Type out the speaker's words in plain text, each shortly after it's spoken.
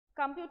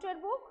computer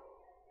book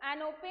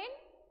and open,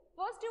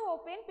 first you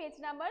open page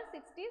number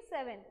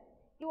 67.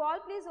 You all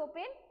please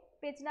open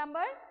page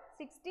number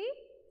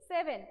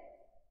 67.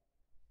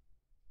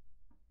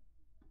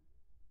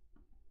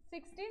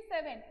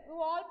 67. You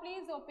all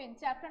please open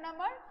chapter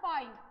number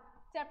 5.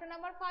 Chapter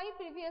number 5,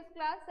 previous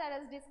class sir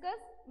has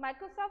discussed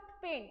Microsoft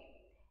Paint.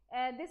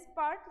 This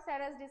part sir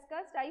has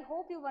discussed. I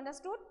hope you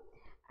understood.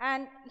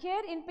 And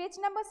here in page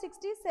number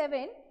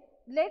 67,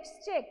 let's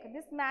check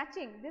this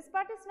matching. This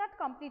part is not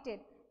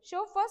completed.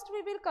 So first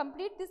we will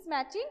complete this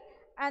matching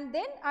and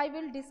then I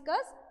will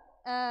discuss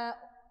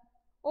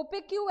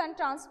opaque and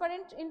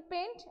transparent in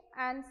Paint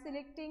and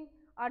selecting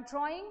a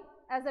drawing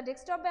as a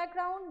desktop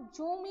background,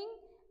 zooming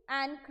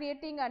and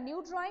creating a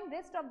new drawing.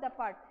 Rest of the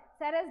part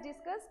sir has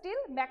discussed till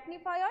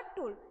magnifier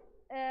tool.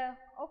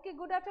 Okay,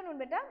 good afternoon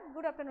beta,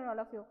 good afternoon all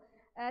of you.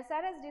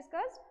 Sir has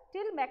discussed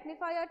till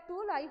magnifier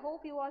tool. I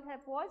hope you all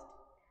have watched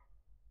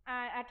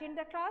and attend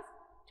the class.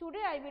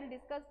 Today I will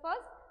discuss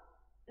first,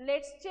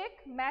 let's check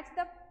match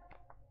the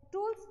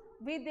tools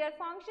with their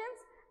functions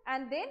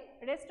and then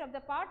rest of the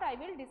part I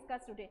will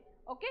discuss today.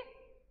 Okay.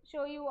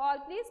 So you all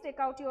please take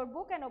out your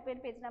book and open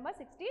page number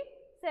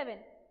 67.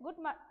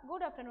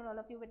 Good afternoon all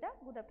of you beta,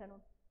 good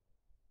afternoon.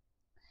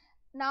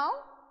 Now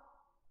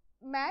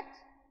match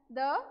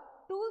the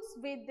tools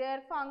with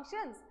their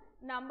functions.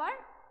 Number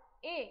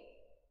A,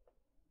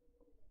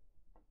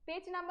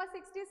 page number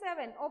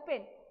 67,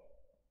 open.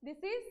 This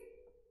is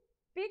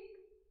pick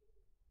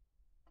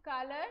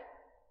color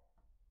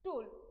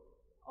tool,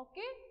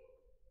 okay,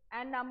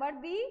 and number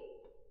B,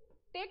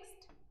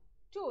 text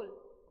tool,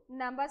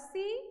 number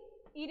C,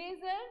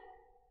 eraser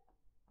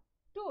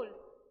tool,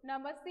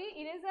 number C,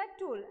 eraser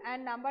tool,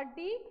 and number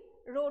D,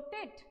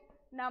 rotate,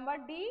 number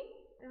D,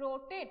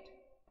 rotate,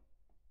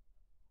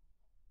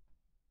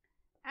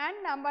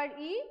 and number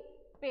E,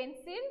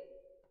 pencil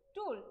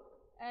tool,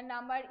 and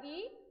number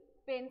E,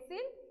 pencil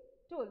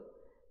tool.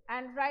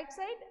 And right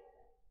side,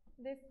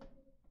 this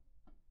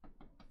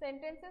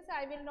sentences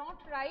I will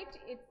not write,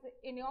 it's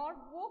in your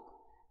book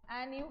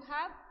and you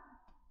have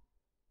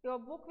your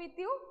book with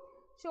you.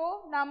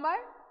 So number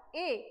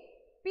A,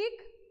 pick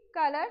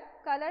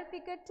color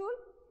picker tool.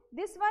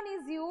 This one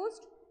is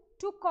used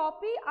to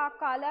copy a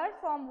color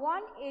from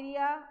one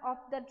area of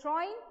the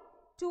drawing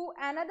to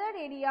another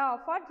area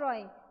of a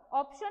drawing.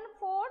 Option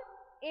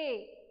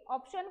 4A,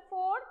 option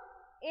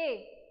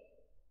 4A.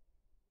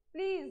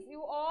 Please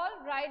you all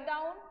write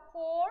down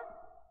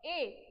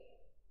 4A.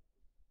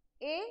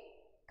 A,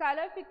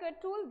 color picker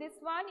tool.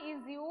 This one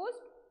is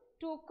used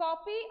to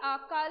copy a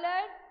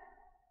color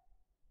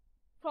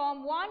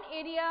from one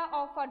area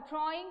of a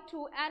drawing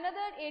to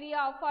another area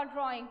of a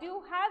drawing. Do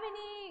you have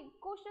any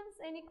questions,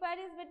 any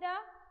queries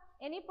beta?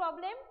 Any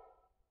problem?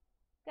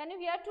 Can you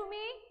hear to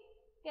me?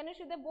 Can you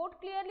see the board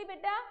clearly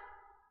beta?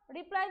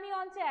 Reply me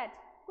on chat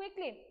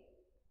quickly.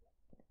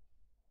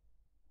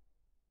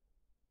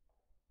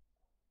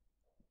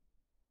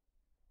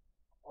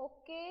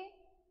 Okay,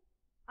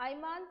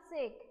 Ayman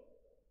Sheikh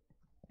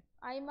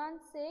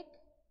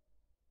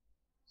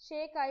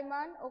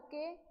Ayman,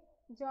 okay,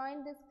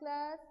 join this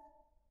class.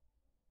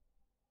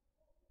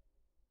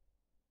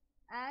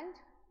 And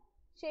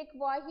Sheikh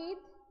Wahid,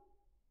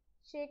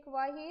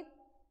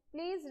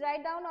 please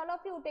write down, all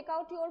of you, take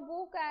out your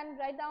book and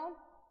write down,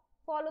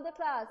 follow the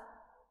class.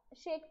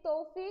 Sheikh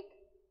Tawfiq,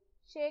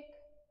 Sheikh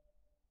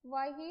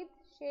Wahid,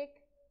 Sheikh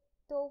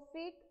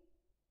Tawfiq,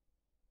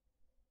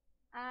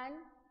 and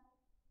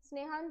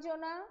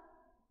Snehanjana,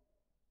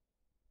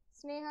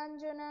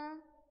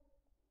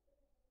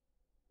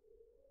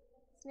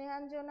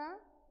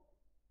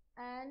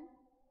 and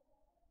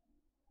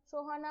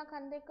Shohana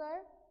Khandekar,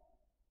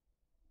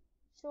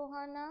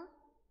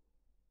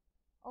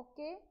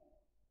 okay,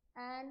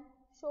 and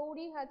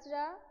Shouri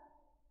Hajra,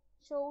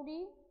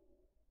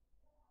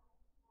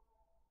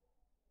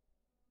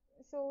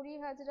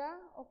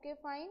 okay,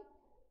 fine,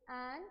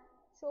 and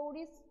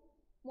Shouris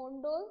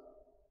Mondol,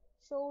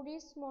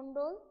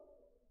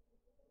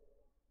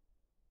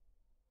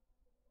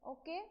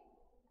 okay,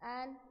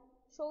 and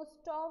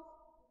Shostov,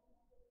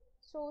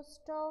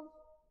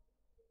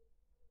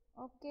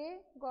 okay,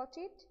 got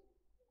it,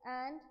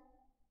 and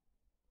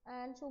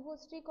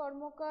Shubhashree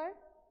Kormokar,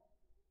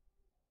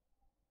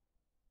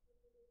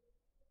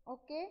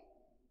 okay,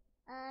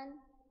 and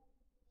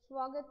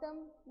Swagatam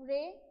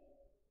Ray,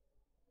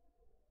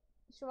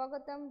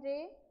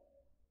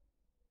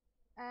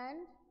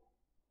 and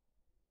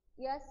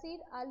Yasir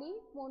Ali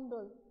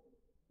Mondol.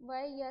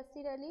 Why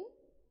Yasir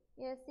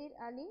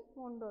Ali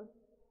Mondol.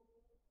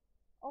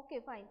 Okay,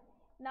 fine.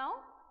 Now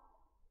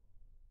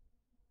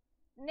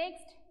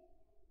next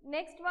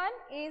one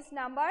is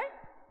number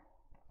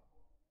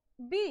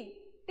B,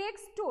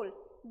 text tool.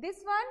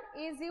 This one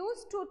is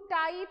used to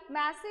type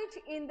message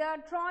in the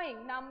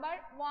drawing. Number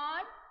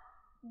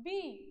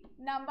 1B.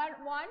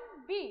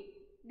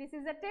 This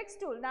is a text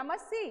tool. Number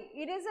C,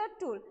 eraser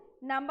tool.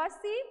 Number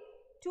C,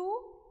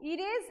 to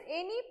erase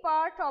any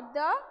part of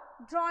the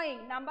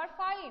drawing. Number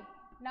 5,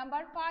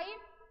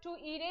 to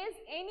erase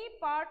any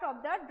part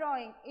of the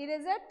drawing.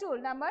 Eraser tool.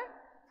 Number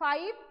 5,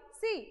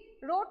 C.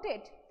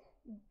 Rotate.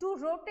 To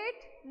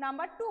rotate,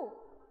 number 2,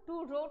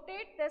 to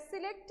rotate the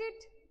selected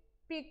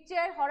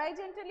picture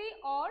horizontally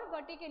or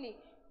vertically.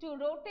 To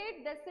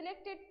rotate the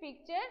selected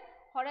picture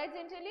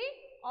horizontally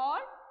or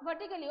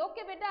vertically.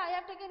 Okay beta, I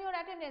have taken your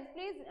attendance.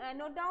 Please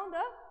note down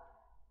the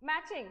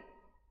matching.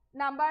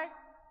 Number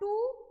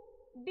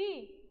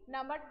 2D.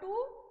 Number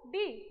 2D.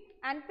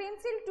 And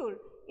pencil tool.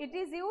 It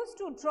is used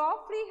to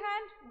draw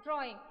freehand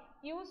drawing.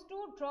 Used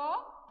to draw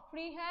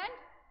freehand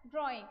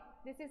drawing.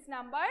 This is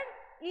number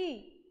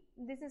E.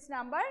 This is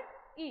number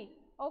E.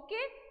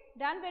 Okay.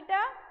 Done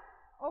beta.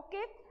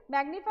 Okay.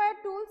 Magnifier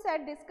tools are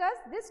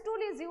discussed. This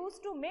tool is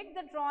used to make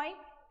the drawing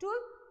tool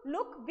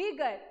look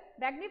bigger.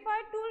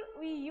 Magnifier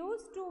tool we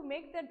use to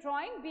make the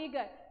drawing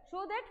bigger,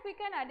 so that we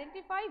can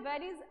identify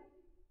where is,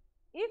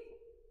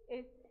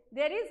 if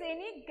there is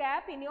any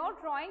gap in your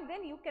drawing,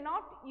 then you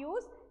cannot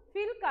use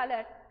fill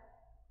color.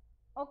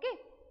 Okay.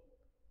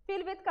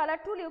 Fill with color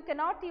tool you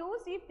cannot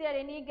use if there are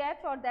any gaps.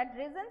 For that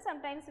reason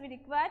sometimes we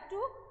require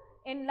to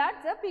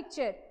enlarge the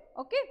picture.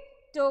 Okay.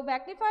 So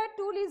magnifier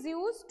tool is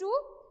used to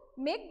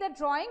make the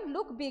drawing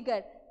look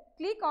bigger.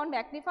 Click on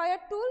magnifier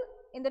tool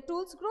in the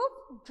tools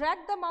group, drag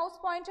the mouse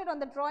pointer on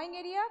the drawing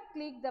area,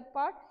 click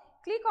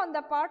on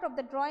the part of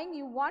the drawing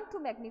you want to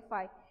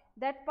magnify.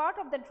 That part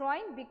of the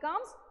drawing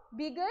becomes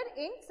bigger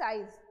in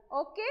size.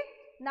 Okay.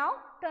 Now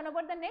turn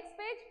over the next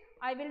page.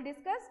 I will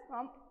discuss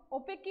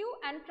opaque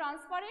and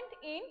transparent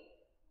in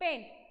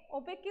paint.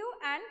 Opaque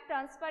and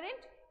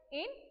transparent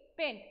in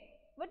paint.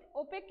 But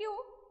opaque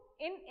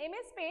in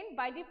MS Paint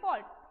by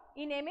default.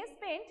 In MS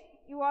Paint,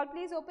 you all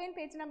please open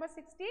page number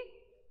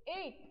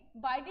 68.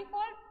 By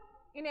default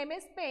in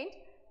MS Paint,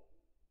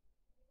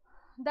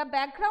 the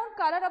background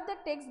color of the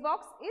text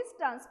box is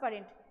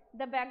transparent.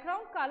 The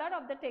background color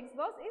of the text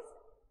box is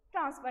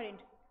transparent.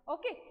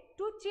 Okay.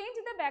 To change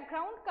the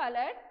background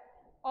color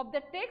of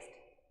the text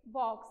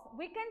box,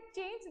 we can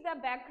change the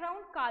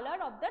background color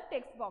of the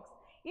text box.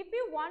 If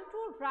you want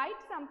to write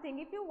something,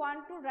 if you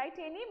want to write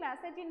any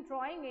message in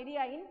drawing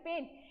area in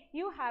paint,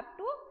 you have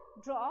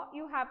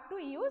to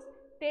use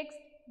text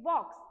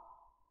box.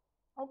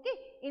 Okay.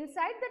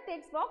 Inside the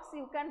text box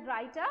you can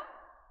write a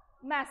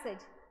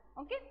message.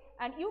 Okay.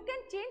 And you can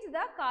change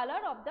the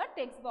color of the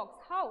text box.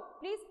 How?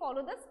 Please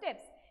follow the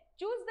steps.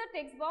 Choose the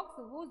text box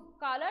whose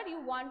color you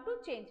want to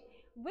change.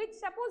 Which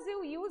suppose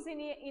you use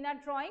in a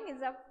drawing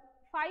is a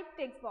 5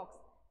 text box.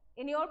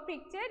 In your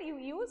picture you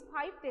use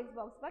 5 text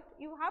box, but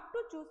you have to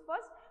choose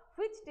first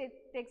which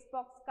text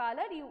box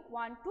color you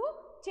want to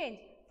change.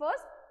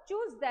 First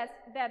choose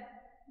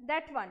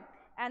that one,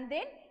 and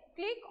then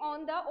click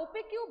on the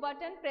opaque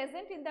button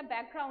present in the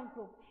background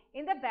group.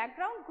 In the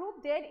background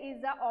group there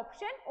is a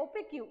option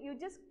opaque. You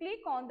just click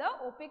on the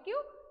opaque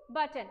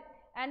button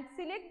and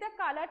select the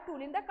color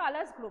tool in the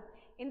colors group.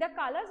 In the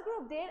colors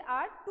group there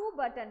are 2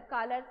 buttons,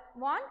 color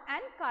 1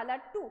 and color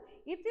 2.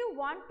 If you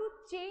want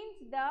to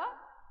change the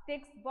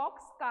text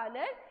box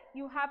color,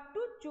 you have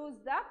to choose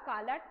the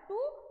color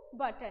 2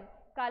 button.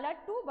 Color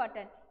 2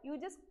 button. You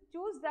just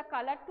choose the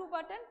color 2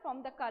 button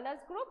from the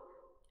colors group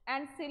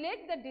and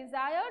select the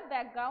desired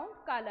background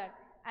color,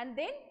 and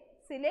then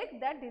select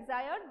the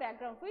desired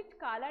background. Which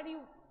color you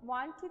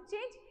want to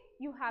change,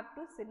 you have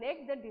to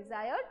select the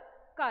desired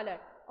color.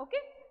 Okay.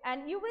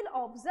 And you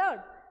will observe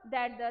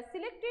that the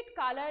selected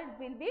color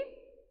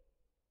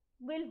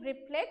will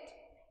reflect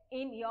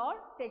in your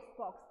text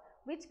box.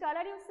 Which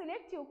color you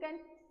select, you can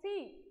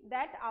see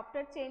that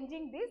after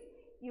changing this,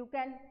 you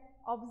can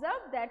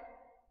observe that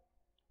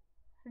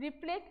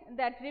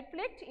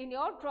reflect in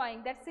your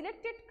drawing. That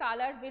selected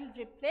color will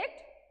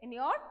reflect in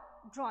your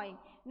drawing.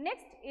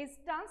 Next is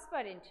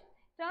transparent.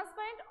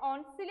 Transparent,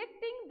 on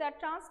selecting the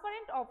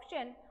transparent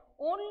option,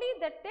 only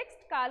the text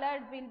color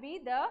will be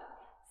the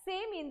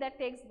same in the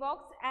text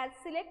box as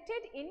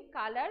selected in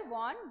color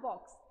 1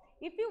 box.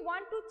 If you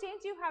want to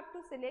change, you have to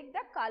select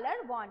the color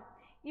 1.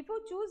 If you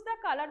choose the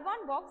color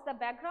 1 box, the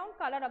background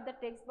color of the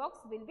text box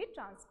will be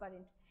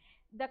transparent.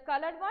 The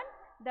color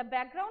 1, the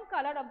background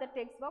color of the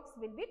text box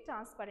will be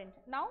transparent.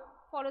 Now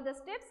follow the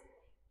steps.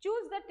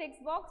 Choose the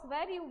text box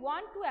where you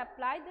want to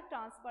apply the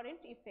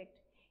transparent effect.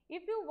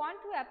 If you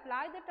want to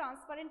apply the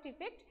transparent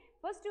effect,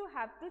 first you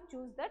have to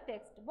choose the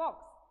text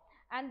box,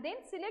 and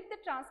then select the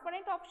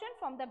transparent option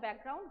from the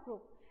background group,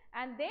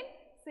 and then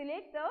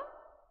select the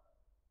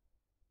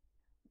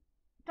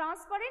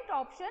transparent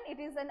option. It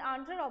is an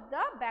under of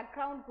the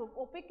background group,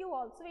 opaque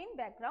also in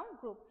background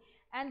group,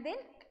 and then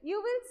you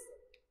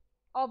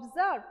will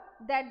observe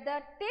that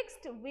the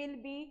text will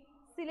be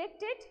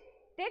selected,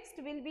 text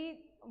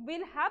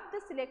will have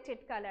the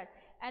selected color.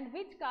 And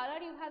which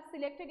color you have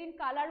selected in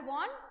color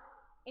 1?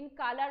 In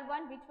color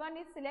 1, which one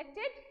is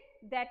selected?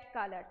 That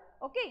color.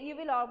 Okay, you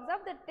will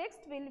observe the text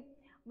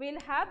will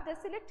have the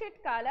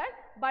selected color,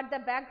 but the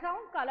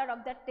background color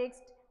of the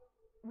text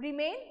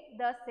remain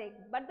the same.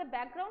 But the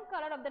background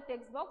color of the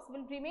text box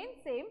will remain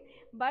same,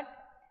 but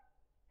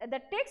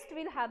the text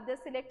will have the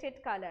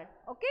selected color.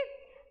 Okay,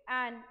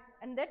 and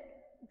that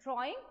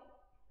drawing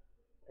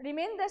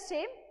remain the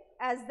same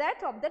as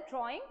that of the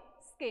drawing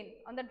screen.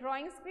 On the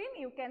drawing screen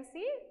you can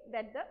see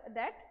that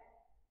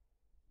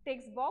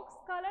text box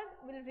color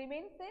will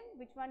remain same,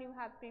 which one you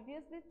have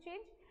previously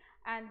changed,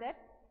 and that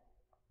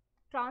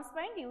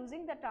transparent,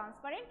 using the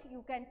transparent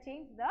you can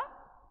change the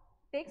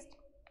text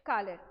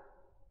color.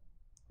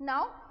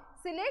 Now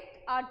select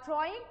a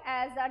drawing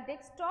as a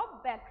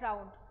desktop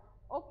background.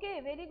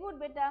 Okay, very good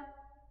beta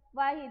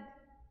Wahid.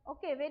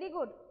 Okay, very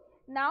good.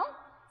 Now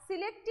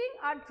selecting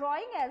a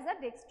drawing as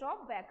a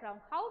desktop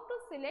background. How to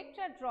select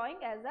a drawing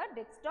as a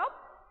desktop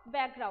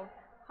background?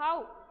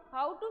 How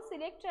to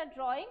select a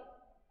drawing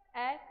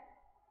at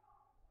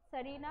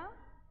Sarina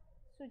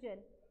Sujan.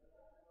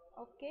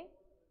 Okay,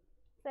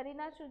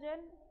 Sarina Sujan.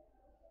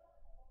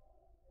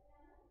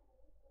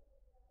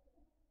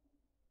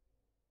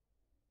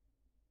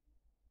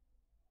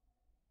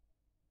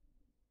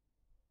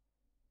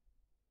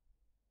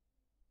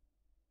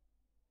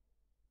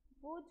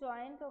 Who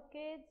joined?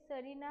 Okay,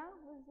 Sarina,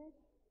 who is it?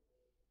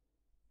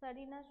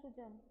 Sarina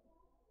Sujan.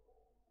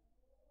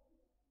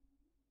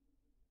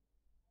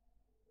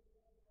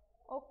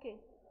 Okay,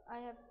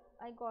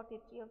 I got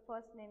it. Your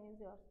first name is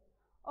yours.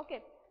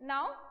 Okay,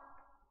 now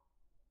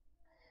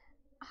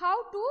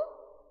how to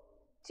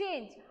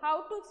change,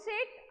 how to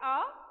set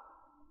a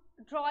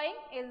drawing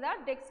as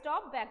a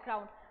desktop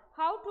background.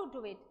 How to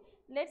do it?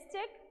 Let's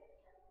check.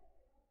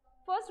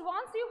 First,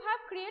 once you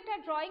have created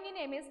a drawing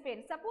in MS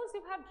Paint, suppose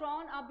you have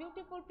drawn a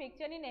beautiful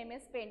picture in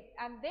MS Paint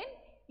and then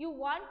you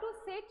want to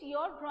set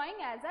your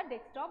drawing as a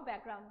desktop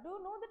background. Do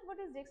you know that what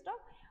is desktop?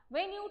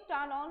 When you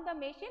turn on the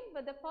machine,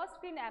 but the first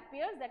screen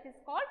appears, that is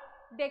called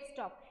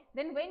desktop.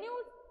 Then when you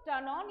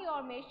turn on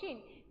your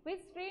machine,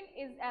 which screen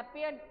is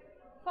appeared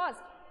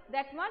first,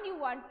 that one you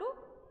want to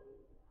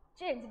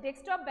change.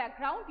 Desktop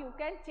background you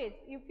can change.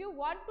 If you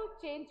want to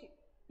change,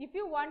 if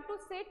you want to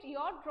set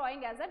your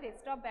drawing as a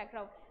desktop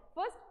background,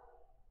 first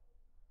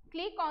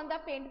click on the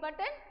paint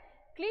button,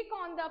 click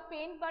on the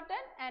paint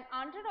button, and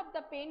under of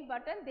the paint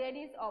button there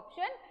is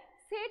option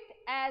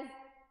set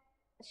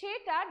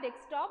a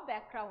desktop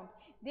background.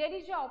 There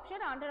is a option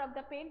under of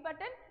the paint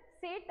button,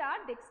 set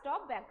a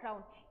desktop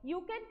background.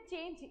 You can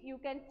change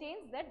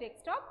the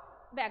desktop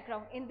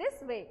background in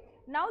this way.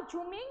 Now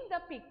zooming the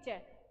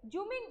picture.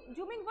 Zooming,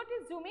 what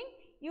is zooming?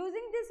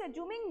 Using this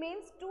zooming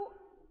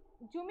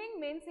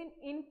means in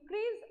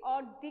increase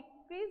or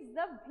decrease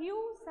the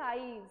view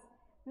size,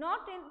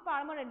 not in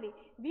permanently,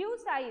 view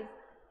size.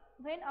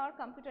 When our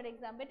computer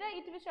exam, beta,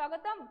 it will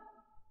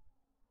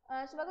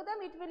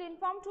Swagatam, it will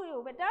inform to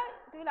you, beta,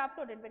 it will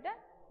upload it, beta.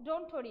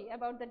 Don't worry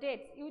about the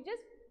dates, you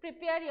just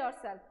prepare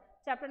yourself.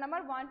 Chapter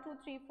number 1, 2,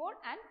 3, 4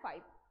 and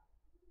 5.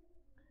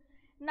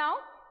 Now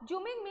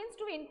zooming means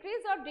to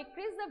increase or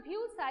decrease the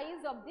view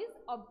size of this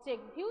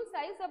object, view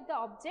size of the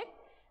object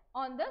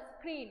on the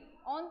screen.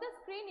 On the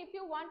screen, if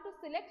you want to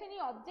select any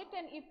object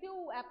and if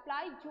you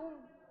apply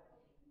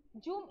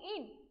zoom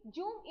in,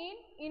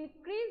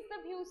 increase the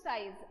view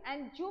size,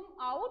 and zoom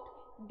out,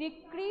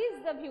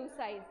 decrease the view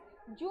size.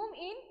 Zoom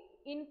in,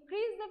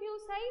 increase the view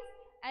size,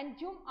 and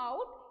zoom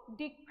out,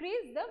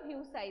 decrease the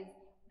view size.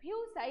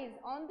 View size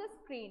on the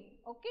screen.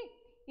 Okay.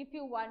 If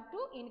you want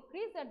to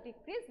increase or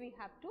decrease, we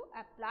have to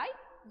apply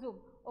zoom.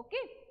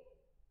 Okay.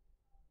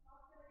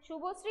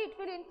 Shubhasri, it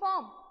will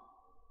inform.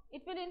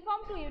 It will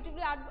inform to you. It will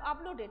be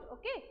uploaded.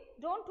 Okay.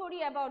 Don't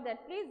worry about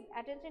that. Please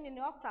attention in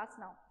your class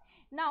now.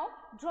 Now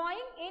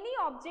drawing any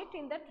object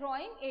in the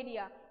drawing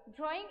area.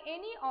 Drawing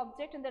any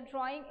object in the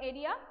drawing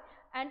area,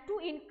 and to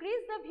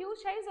increase the view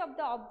size of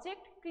the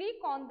object,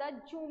 click on the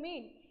zoom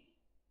in.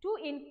 To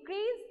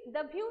increase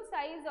the view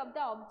size of the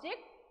object,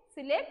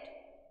 select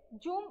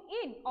zoom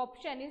in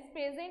option is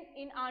present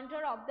in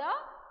under of the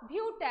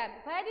view tab.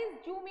 Where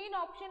is zoom in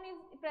option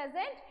is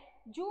present?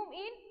 Zoom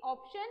in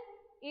option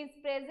is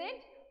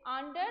present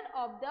under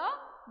of the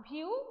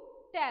view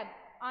tab,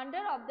 under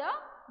of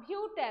the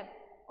view tab.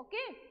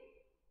 Okay.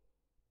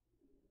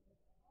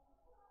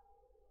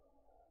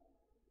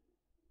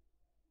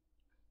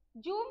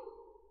 Zoom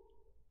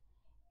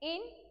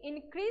in,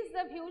 increase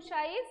the view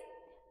size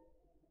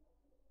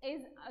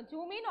is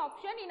zoom in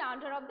option in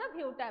under of the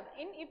view tab.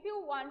 If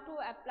you want to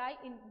apply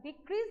in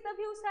decrease the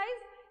view size,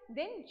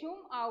 then zoom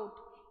out.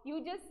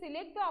 You just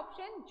select the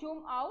option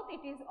zoom out.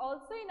 It is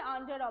also in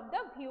under of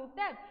the view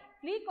tab.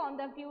 Click on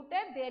the view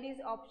tab. There is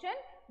option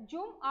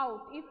zoom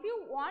out. If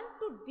you want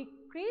to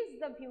decrease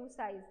the view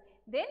size,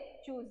 then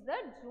choose the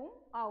zoom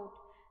out.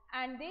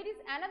 And there is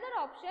another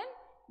option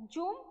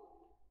zoom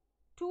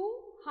to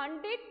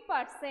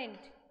 100%.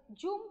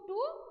 Zoom to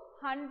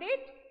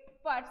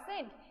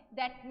 100%.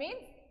 That means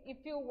if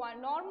you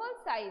want normal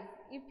size,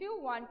 if you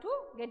want to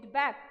get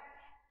back,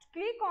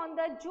 click on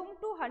the zoom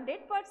to 100%,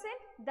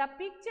 the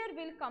picture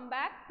will come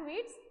back to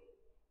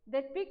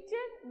the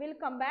picture will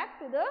come back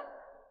to the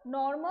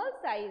normal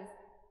size.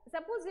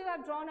 Suppose you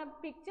have drawn a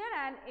picture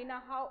and in a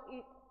house,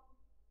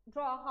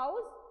 draw a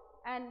house,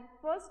 and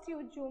first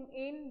you zoom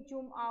in,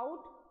 zoom out,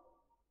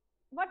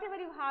 whatever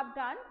you have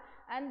done,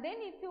 and then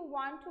if you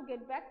want to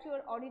get back to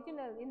your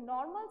original in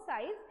normal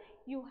size,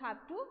 you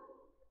have to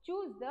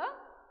choose the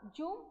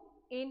zoom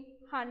in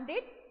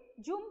 100,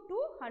 zoom to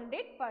 100%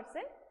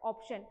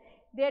 option.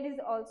 There is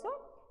also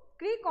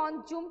click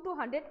on zoom to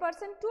 100%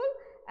 tool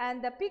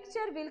and the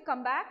picture will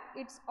come back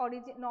its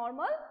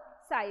normal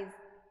size,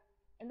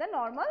 in the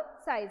normal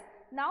size.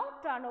 Now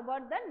turn over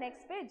the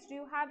next page. Do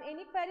you have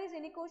any queries,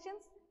 any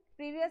questions?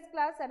 Previous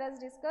class that has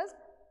discussed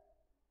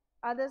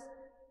others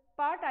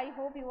part, I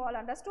hope you all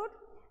understood.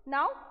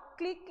 Now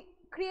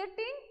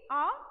creating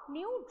a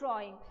new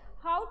drawing.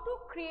 How to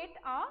create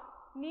a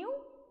new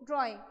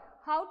drawing?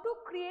 How to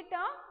create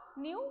a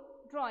new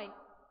drawing?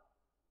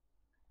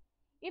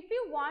 If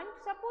you want,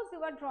 suppose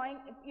you are drawing,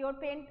 your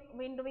paint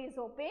window is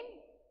open,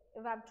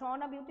 you have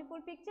drawn a beautiful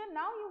picture,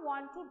 now you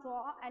want to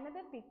draw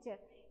another picture.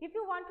 If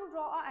you want to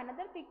draw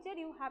another picture,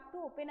 you have to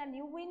open a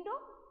new window.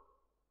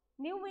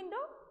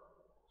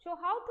 So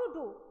how to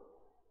do?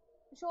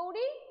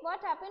 Shauri,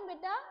 what happened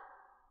beta?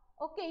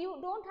 Okay, you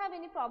don't have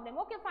any problem.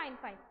 Okay, fine.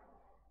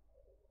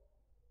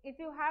 If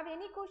you have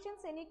any questions,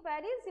 any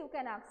queries, you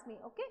can ask me.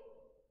 Okay.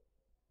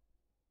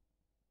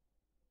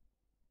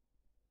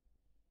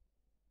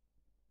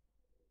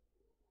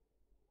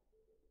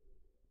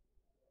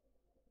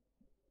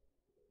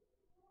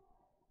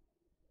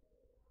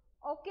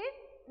 Okay,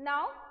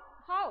 now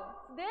how?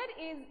 There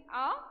is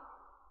a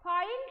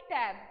file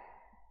tab.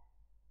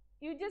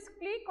 You just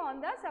click on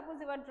the,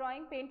 suppose your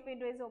drawing paint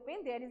window is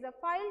open, there is a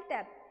file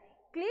tab.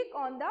 Click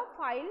on the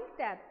file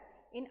tab.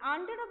 In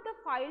under of the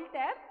file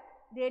tab,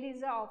 there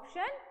is a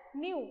option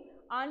new.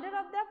 Under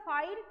of the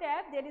file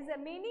tab, there is a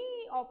many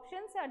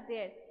options are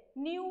there.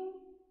 New,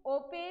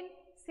 open,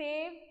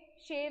 save,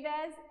 save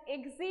as,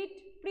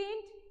 exit,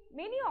 print.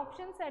 Many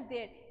options are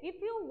there.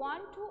 If you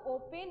want to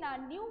open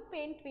a new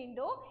paint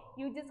window,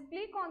 you just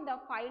click on the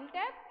file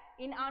tab.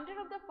 In under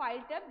of the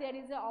file tab, there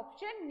is a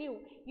option new.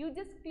 You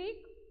just click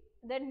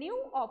the new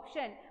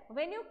option.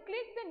 When you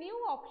click the new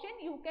option,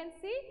 you can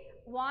see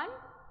one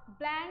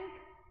blank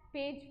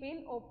page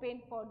will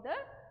open for the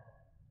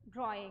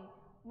drawing.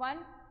 One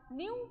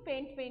new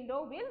paint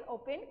window will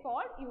open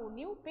for you.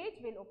 New page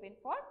will open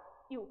for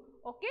you.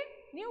 Okay,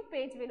 new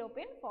page will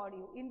open for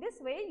you. In this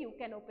way, you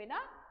can open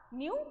a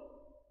new,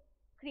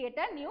 create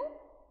a new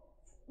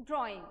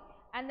drawing.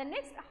 And the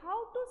next,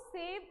 how to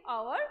save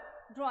our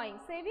drawing,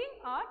 saving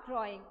our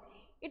drawing.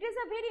 It is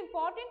a very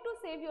important to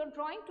save your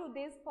drawing to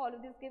this, follow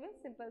this given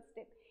simple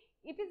step.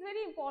 It is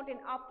very important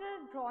after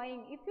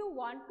drawing, if you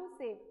want to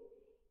save,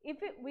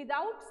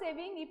 without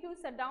saving, if you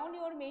shut down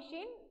your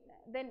machine,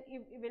 then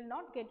you will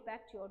not get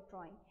back to your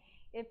drawing.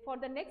 If for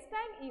the next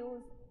time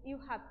you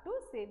have to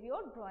save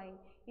your drawing.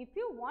 If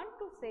you want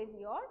to save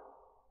your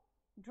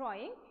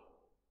drawing,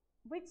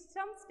 which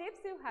some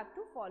steps you have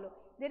to follow.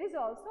 There is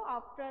also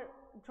after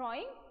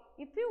drawing,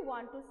 if you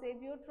want to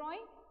save your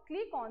drawing,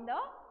 click on the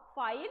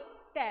file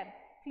tab.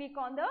 Click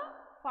on the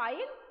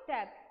file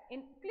tab.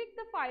 Click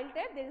the file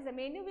tab, there is a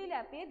menu will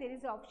appear, there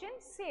is option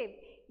save.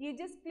 You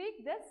just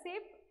click the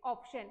save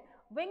option.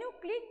 When you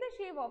click the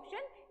save option,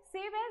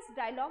 save as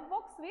dialog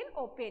box will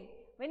open.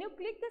 When you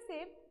click the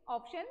save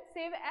option,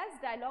 save as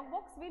dialog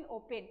box will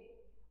open.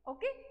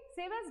 Okay,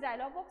 save as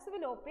dialog box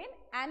will open,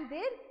 and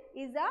there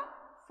is a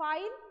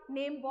file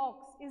name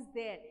box is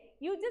there.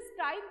 You just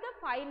type the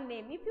file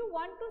name. If you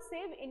want to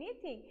save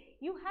anything,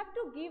 you have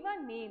to give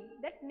a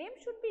name. That name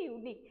should be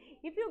unique.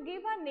 If you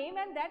give a name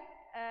and that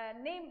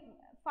name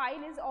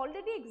file is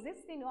already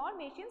exists in your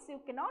machines, you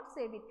cannot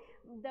save it.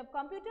 The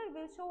computer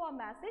will show a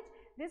message,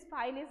 this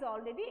file is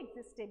already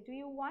existed. Do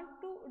you want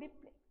to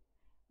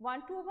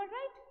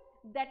overwrite?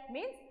 That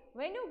means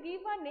when you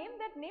give a name,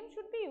 that name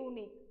should be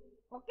unique.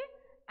 Okay,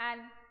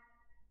 and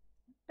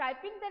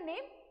typing the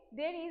name,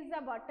 there is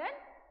a button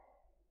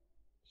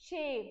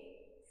save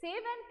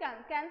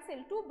and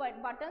cancel. Two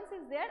buttons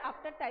is there.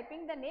 After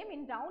typing the name,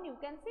 in down you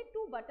can see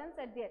two buttons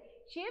are there,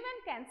 save and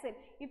cancel.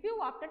 If you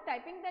after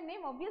typing the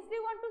name obviously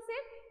want to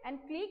save, and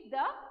click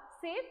the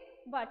save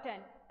button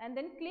and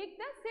then click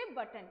the save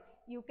button,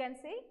 you can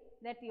say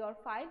that your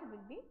file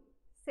will be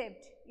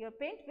saved, your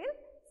paint will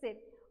save.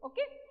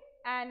 Okay,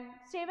 and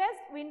save as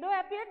window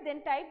appeared,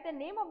 then type the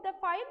name of the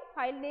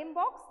file name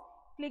box,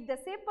 click the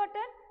save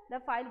button, the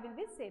file will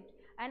be saved.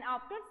 And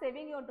after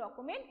saving your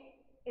document,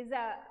 is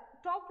a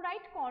top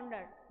right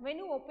corner. When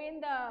you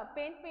open the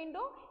paint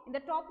window, in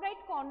the top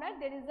right corner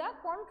there is a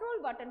control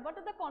button. What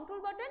are the control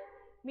button?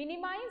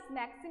 Minimize,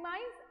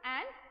 maximize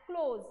and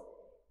close.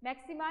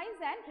 Maximize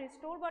and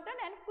restore button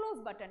and close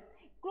button.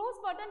 Close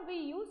button we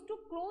use to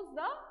close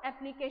the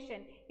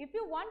application. If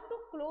you want to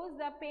close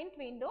the paint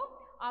window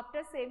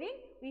after saving,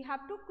 we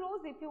have to close.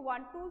 If you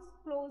want to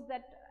close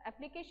that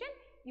application,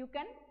 you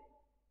can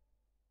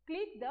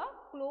click the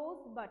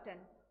close button.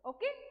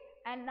 Okay,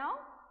 and now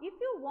if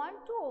you want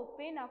to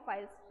open a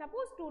file,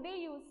 suppose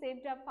today you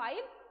saved a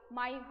file,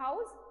 my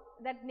house,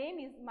 that name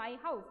is my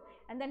house,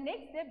 and the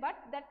next day, but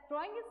that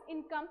drawing is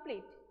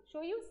incomplete.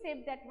 So you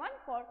save that one,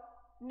 for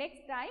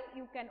next time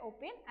you can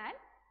open and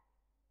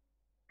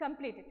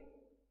complete it.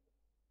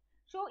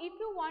 So if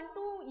you want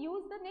to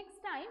use the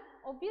next time,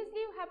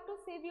 obviously you have to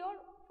save your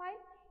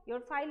file.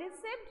 Your file is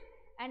saved,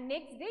 and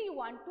next day you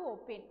want to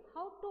open.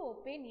 How to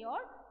open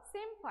your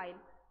same file?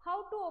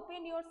 How to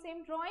open your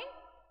same drawing?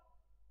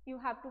 You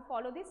have to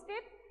follow this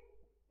step.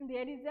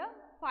 There is a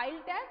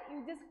file tab.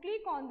 You just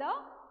click on the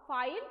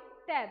file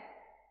tab.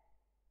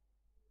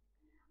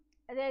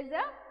 There is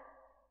a,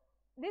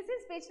 this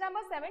is page number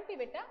 70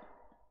 beta.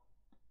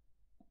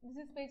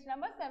 This is page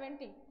number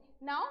 70.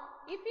 Now,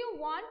 if you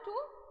want to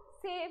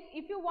save,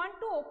 if you want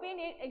to open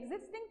an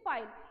existing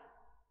file,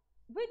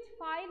 which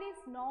file is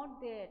not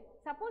there?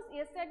 Suppose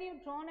yesterday you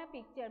drawn a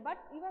picture, but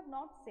you have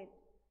not saved.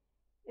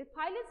 If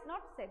file is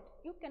not saved,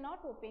 you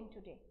cannot open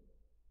today.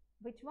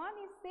 Which one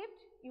is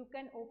saved? You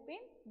can open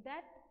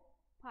that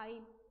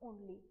file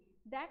only.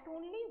 That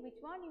only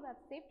which one you have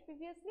saved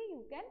previously,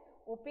 you can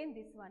open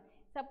this one.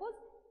 Suppose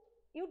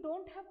you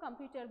don't have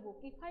computer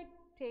book. If I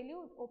tell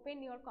you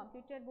open your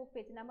computer book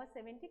page number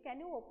 70, can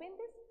you open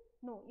this?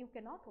 No, you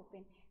cannot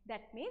open.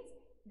 That means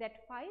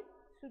that file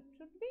should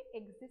be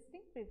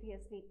existing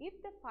previously.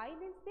 If the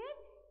file is there,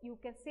 you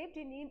can save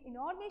it in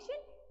your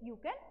machine, you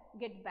can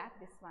get back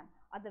this one,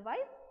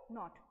 otherwise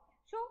not.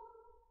 So,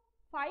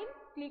 file,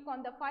 click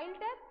on the file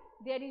tab,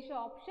 there is an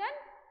option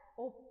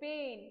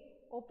open.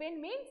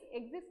 Open means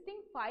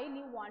existing file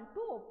you want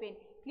to open.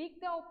 Click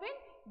the open,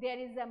 there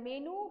is a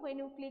menu. When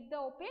you click the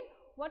open,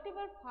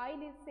 whatever file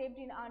is saved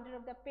in under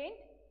of the paint,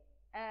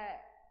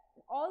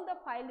 all the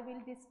file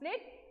will display.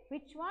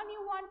 Which one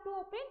you want to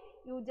open,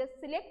 you just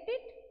select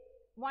it.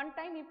 One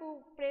time if you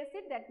press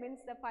it, that means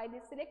the file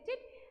is selected,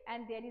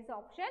 and there is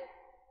option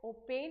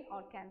open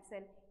or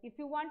cancel. If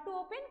you want to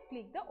open,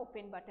 click the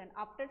open button.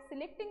 After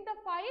selecting the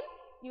file,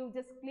 you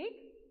just click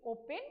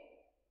open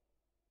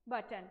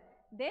button.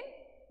 Then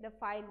the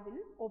file will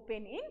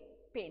open in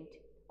paint.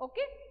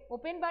 Okay,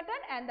 open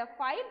button and the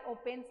file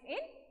opens in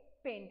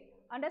paint.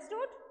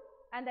 Understood?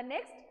 And the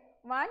next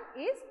one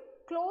is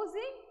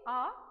closing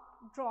a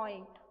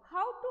drawing.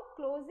 How to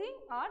closing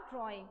a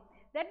drawing?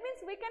 That means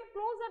we can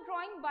close a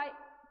drawing by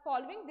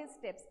following these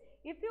steps.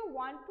 If you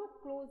want to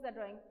close the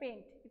drawing,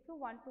 paint. If you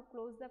want to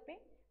close the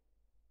paint,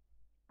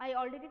 I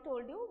already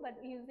told you,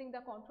 but using the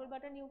control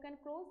button you can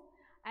close,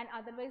 and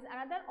otherwise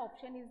another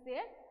option is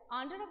there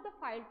under of the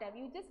file tab.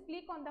 You just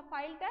click on the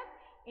file tab.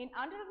 In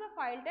under of the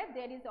file tab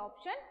there is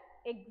option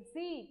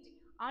exit.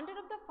 Under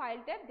of the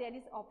file tab there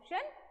is option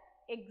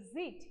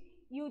exit.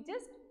 You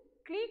just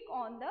click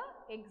on the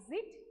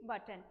exit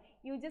button.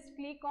 You just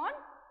click on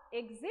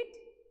exit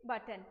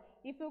button.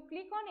 If you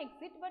click on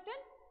exit button,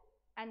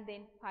 and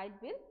then file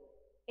will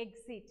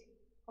exit.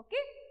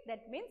 Okay,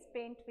 that means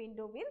paint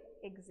window will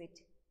exit.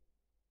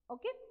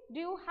 Okay, do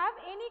you have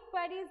any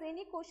queries,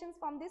 any questions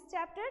from this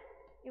chapter?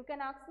 You can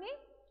ask me.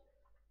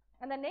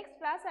 And the next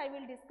class I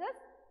will discuss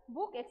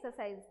book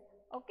exercise.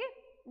 Okay,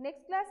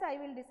 next class I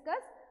will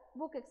discuss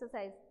book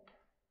exercise.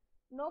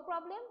 No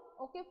problem?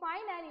 Okay,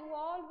 fine, and you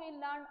all will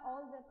learn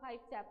all the 5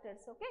 chapters.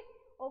 Okay,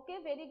 okay,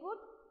 very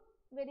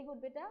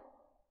good beta.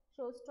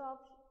 Show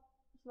stop,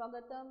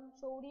 Swagatam,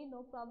 Shori,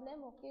 no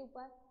problem. Okay,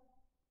 Upay.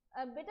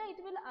 Beta,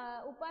 it will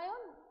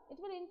Upayon, it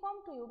will inform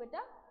to you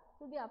beta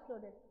to be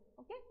uploaded.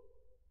 Okay.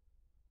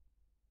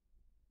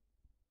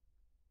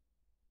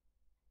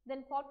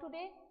 Then for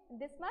today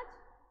this much.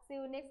 See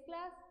you next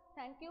class.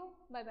 Thank you.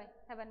 Bye bye.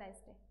 Have a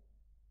nice day.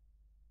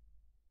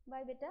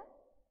 Bye beta.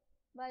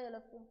 Bye all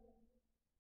of you.